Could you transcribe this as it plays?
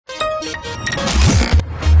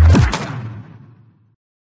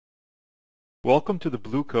Welcome to the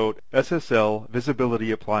Blue Coat SSL Visibility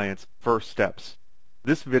Appliance First Steps.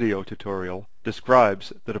 This video tutorial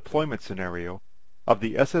describes the deployment scenario of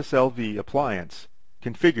the SSL VA appliance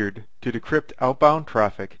configured to decrypt outbound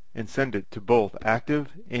traffic and send it to both active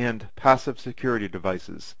and passive security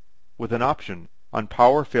devices, with an option on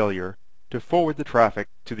power failure to forward the traffic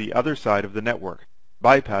to the other side of the network,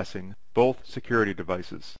 bypassing both security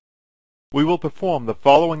devices. We will perform the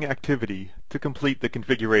following activity to complete the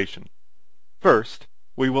configuration. First,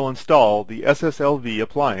 we will install the SSL VA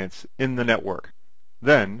appliance in the network.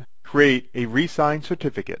 Then, create a re-signed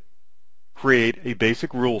certificate, create a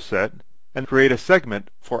basic rule set, and create a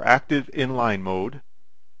segment for active inline mode.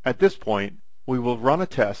 At this point, we will run a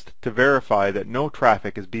test to verify that no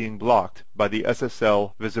traffic is being blocked by the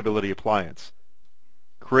SSL Visibility Appliance.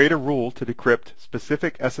 Create a rule to decrypt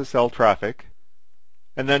specific SSL traffic,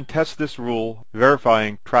 and then test this rule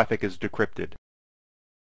verifying traffic is decrypted.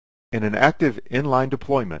 In an active inline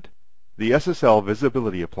deployment, the SSL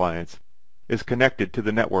Visibility Appliance is connected to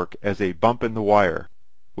the network as a bump in the wire,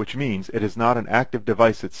 which means it is not an active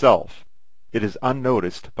device itself. It is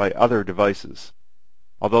unnoticed by other devices,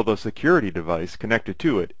 although the security device connected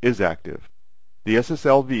to it is active. The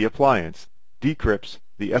SSL VA appliance decrypts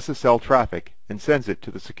the SSL traffic and sends it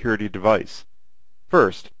to the security device.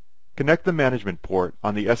 First, connect the management port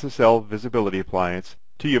on the SSL Visibility Appliance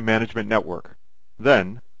to your management network.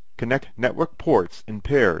 Then, connect network ports in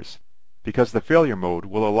pairs, because the failure mode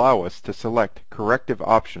will allow us to select corrective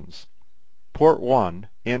options. Port 1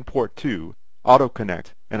 and Port 2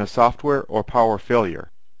 auto-connect in a software or power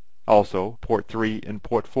failure. Also, Port 3 and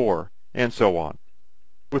Port 4, and so on.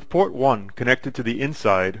 With Port 1 connected to the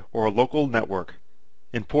inside or local network,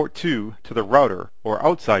 and Port 2 to the router or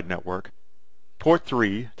outside network, Port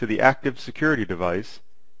 3 to the active security device,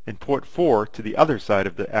 and Port 4 to the other side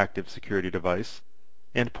of the active security device,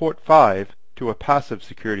 and Port 5 to a passive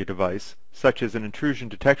security device, such as an intrusion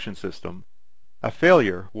detection system, a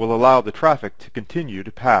failure will allow the traffic to continue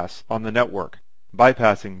to pass on the network,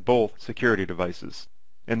 bypassing both security devices.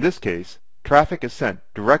 In this case, traffic is sent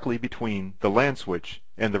directly between the LAN switch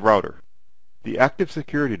and the router. The active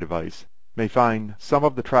security device may find some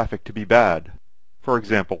of the traffic to be bad, for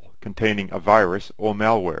example, containing a virus or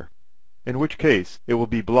malware, in which case it will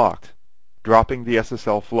be blocked, dropping the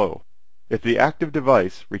SSL flow. If the active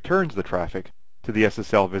device returns the traffic to the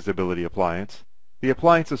SSL Visibility Appliance, the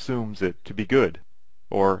appliance assumes it to be good,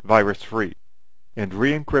 or virus-free, and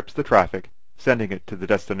re-encrypts the traffic, sending it to the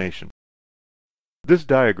destination. This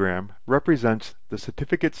diagram represents the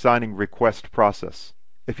certificate signing request process.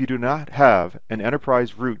 If you do not have an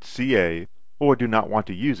enterprise root CA or do not want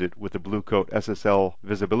to use it with the Blue Coat SSL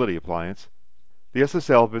Visibility Appliance, the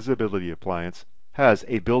SSL Visibility Appliance has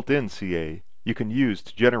a built-in CA you can use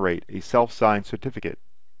to generate a self-signed certificate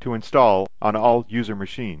to install on all user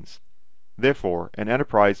machines. Therefore, an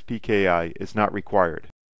enterprise PKI is not required.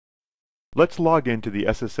 Let's log into the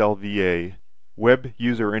SSL VA Web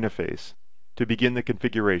User Interface to begin the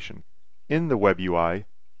configuration. In the Web UI,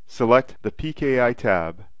 select the PKI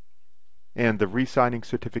tab and the Resigning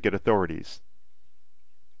Certificate Authorities.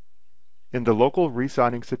 In the Local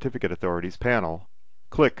Resigning Certificate Authorities panel,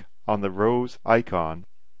 click on the rose icon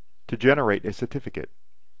to generate a certificate.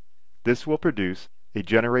 This will produce a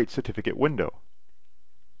Generate Certificate window.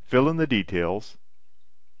 Fill in the details,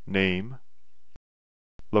 name,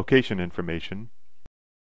 location information,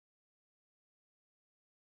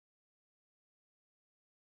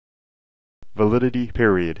 validity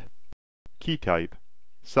period, key type,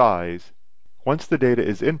 size. Once the data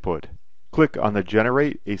is input, click on the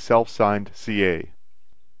Generate a Self-Signed CA.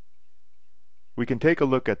 We can take a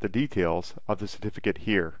look at the details of the certificate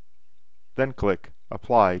here. Then click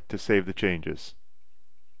Apply to save the changes.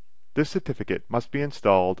 This certificate must be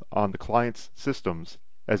installed on the client's systems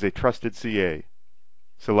as a trusted CA.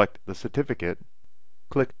 Select the certificate,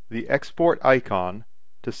 click the Export icon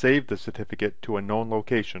to save the certificate to a known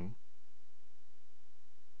location,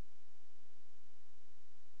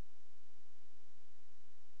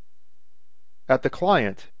 at the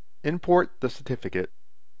client, import the certificate.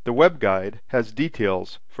 The web guide has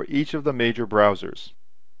details for each of the major browsers.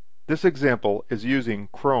 This example is using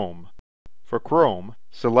Chrome. For Chrome,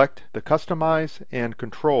 select the Customize and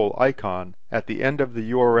Control icon at the end of the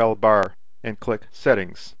URL bar and click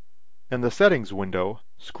Settings. In the Settings window,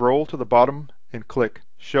 scroll to the bottom and click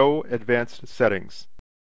Show Advanced Settings.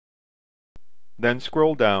 Then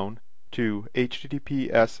scroll down to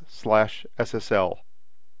HTTPS/SSL.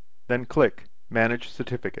 Then click Manage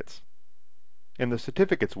Certificates. In the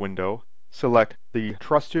Certificates window, select the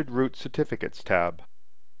Trusted Root Certificates tab.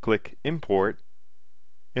 click Import.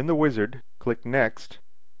 In the wizard, click Next,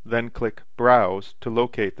 then click Browse to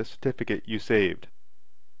locate the certificate you saved.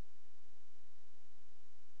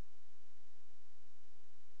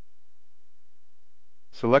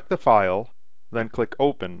 Select the file, then click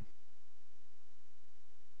Open.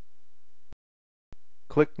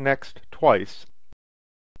 Click Next twice,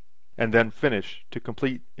 and then Finish to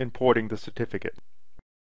complete importing the certificate.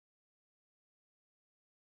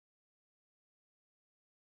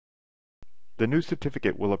 The new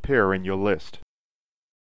certificate will appear in your list.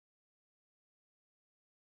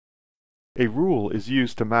 A rule is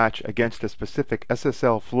used to match against a specific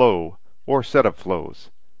SSL flow or set of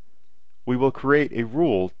flows. We will create a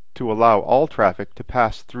rule to allow all traffic to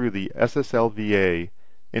pass through the SSL VA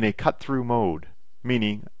in a cut-through mode,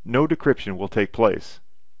 meaning no decryption will take place.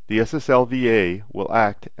 The SSL VA will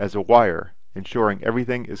act as a wire, ensuring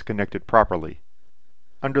everything is connected properly.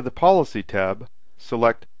 Under the Policy tab,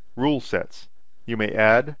 select Rule Sets. You may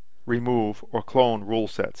add, remove, or clone rule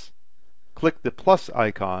sets. Click the plus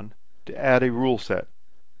icon to add a rule set.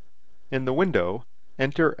 In the window,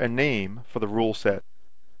 enter a name for the rule set.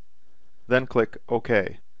 Then click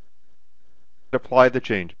OK. Apply the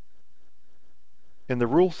change. In the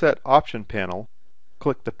Rule Set option panel,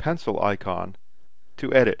 click the pencil icon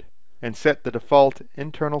to edit and set the default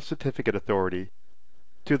internal certificate authority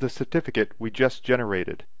to the certificate we just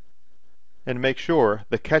generated. And make sure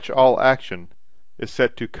the catch-all action is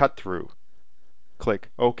set to cut through. Click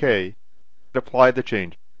OK. Apply the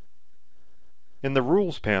change. In the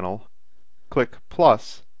Rules panel, click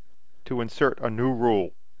plus to insert a new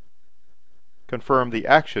rule. Confirm the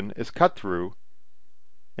action is cut through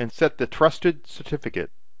and set the trusted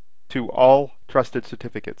certificate to all trusted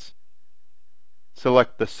certificates.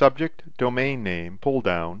 Select the Subject Domain Name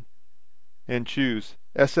pull-down and choose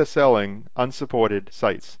SSLing unsupported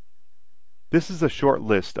sites. This is a short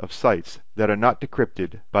list of sites that are not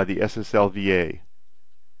decrypted by the SSL VA.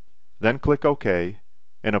 Then click OK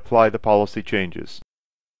and apply the policy changes.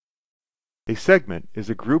 A segment is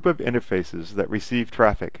a group of interfaces that receive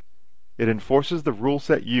traffic. It enforces the rule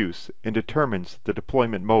set use and determines the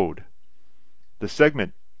deployment mode. The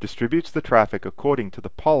segment distributes the traffic according to the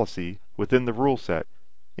policy within the rule set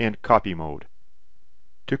and copy mode.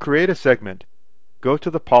 To create a segment, go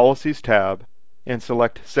to the Policies tab and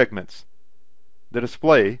select Segments. The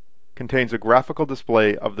display contains a graphical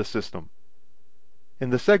display of the system. In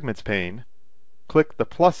the Segments pane, click the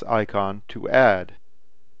plus icon to add.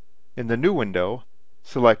 In the new window,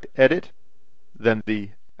 select Edit, then the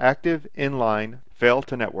Active Inline Fail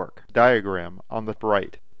to Network diagram on the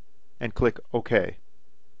right, and click OK.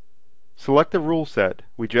 Select the rule set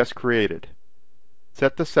we just created.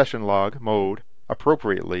 Set the session log mode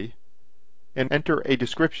appropriately, and enter a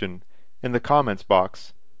description in the comments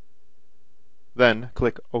box. Then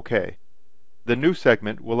click OK. The new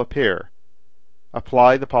segment will appear.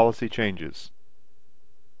 Apply the policy changes.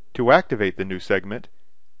 To activate the new segment,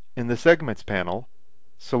 in the Segments panel,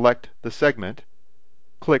 select the segment,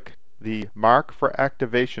 click the Mark for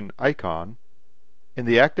Activation icon. In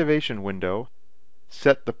the activation window,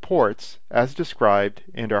 set the ports as described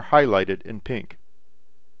and are highlighted in pink.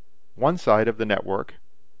 One side of the network,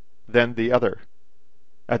 then the other.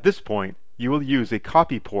 At this point, you will use a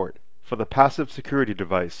copy port for the passive security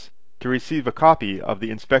device to receive a copy of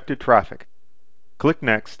the inspected traffic. Click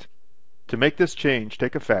Next. To make this change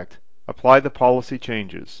take effect, apply the policy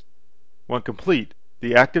changes. When complete,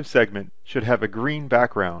 the active segment should have a green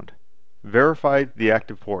background. Verify the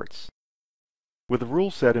active ports. With the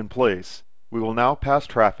rule set in place, we will now pass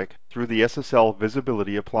traffic through the SSL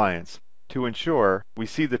Visibility Appliance to ensure we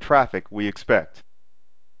see the traffic we expect.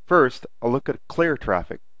 First, a look at clear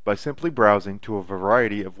traffic by simply browsing to a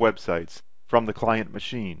variety of websites from the client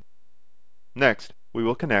machine. Next, we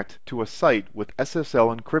will connect to a site with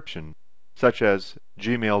SSL encryption, such as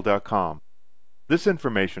gmail.com. This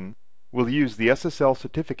information will use the SSL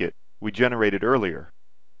certificate we generated earlier.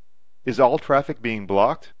 Is all traffic being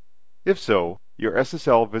blocked? If so, your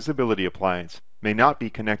SSL Visibility Appliance may not be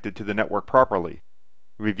connected to the network properly.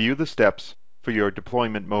 Review the steps for your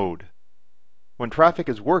deployment mode. When traffic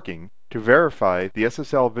is working, to verify the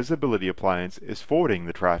SSL Visibility Appliance is forwarding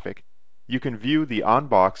the traffic, you can view the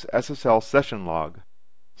on-box SSL session log.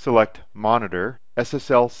 Select Monitor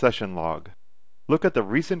SSL Session Log. Look at the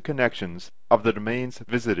recent connections of the domains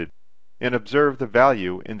visited and observe the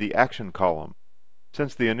value in the action column.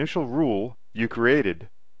 Since the initial rule you created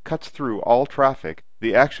cuts through all traffic,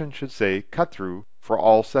 the action should say cut through for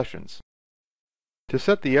all sessions. To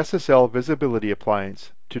set the SSL Visibility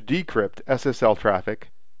Appliance to decrypt SSL traffic,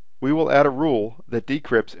 we will add a rule that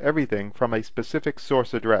decrypts everything from a specific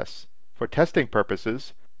source address. For testing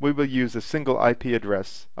purposes, we will use a single IP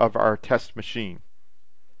address of our test machine.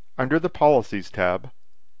 Under the Policies tab,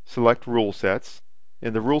 select Rule Sets.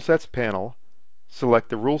 In the Rule Sets panel, select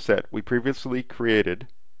the rule set we previously created.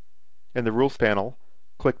 In the Rules panel,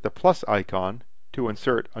 click the plus icon to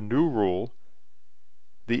insert a new rule.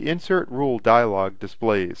 The Insert Rule dialog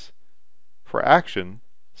displays. For action,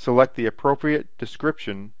 select the appropriate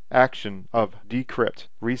description action of Decrypt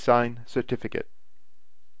Resign Certificate.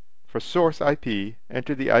 For source IP,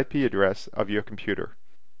 enter the IP address of your computer.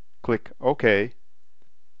 Click OK.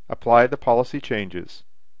 Apply the policy changes.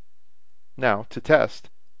 Now, to test,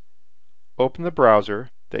 open the browser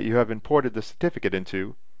that you have imported the certificate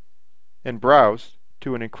into and browse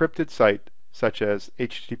to an encrypted site such as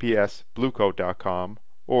https://bluecoat.com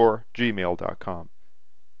or gmail.com.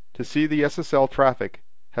 To see the SSL traffic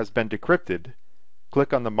has been decrypted,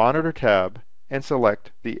 click on the Monitor tab and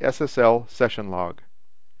select the SSL session log.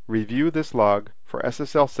 Review this log for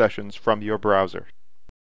SSL sessions from your browser.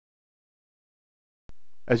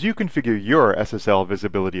 As you configure your SSL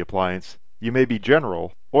Visibility Appliance, you may be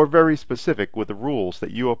general or very specific with the rules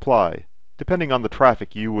that you apply, depending on the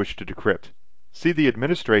traffic you wish to decrypt. See the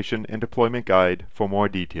Administration and Deployment Guide for more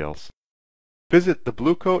details. Visit the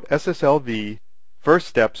Bluecoat SSL VA First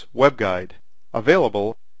Steps web guide,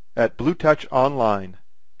 available at BlueTouch Online,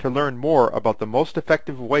 to learn more about the most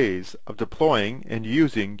effective ways of deploying and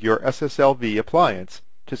using your SSL VA appliance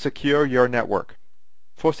to secure your network.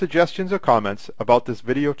 For suggestions or comments about this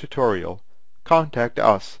video tutorial, contact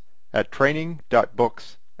us at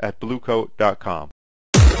training.books@bluecoat.com.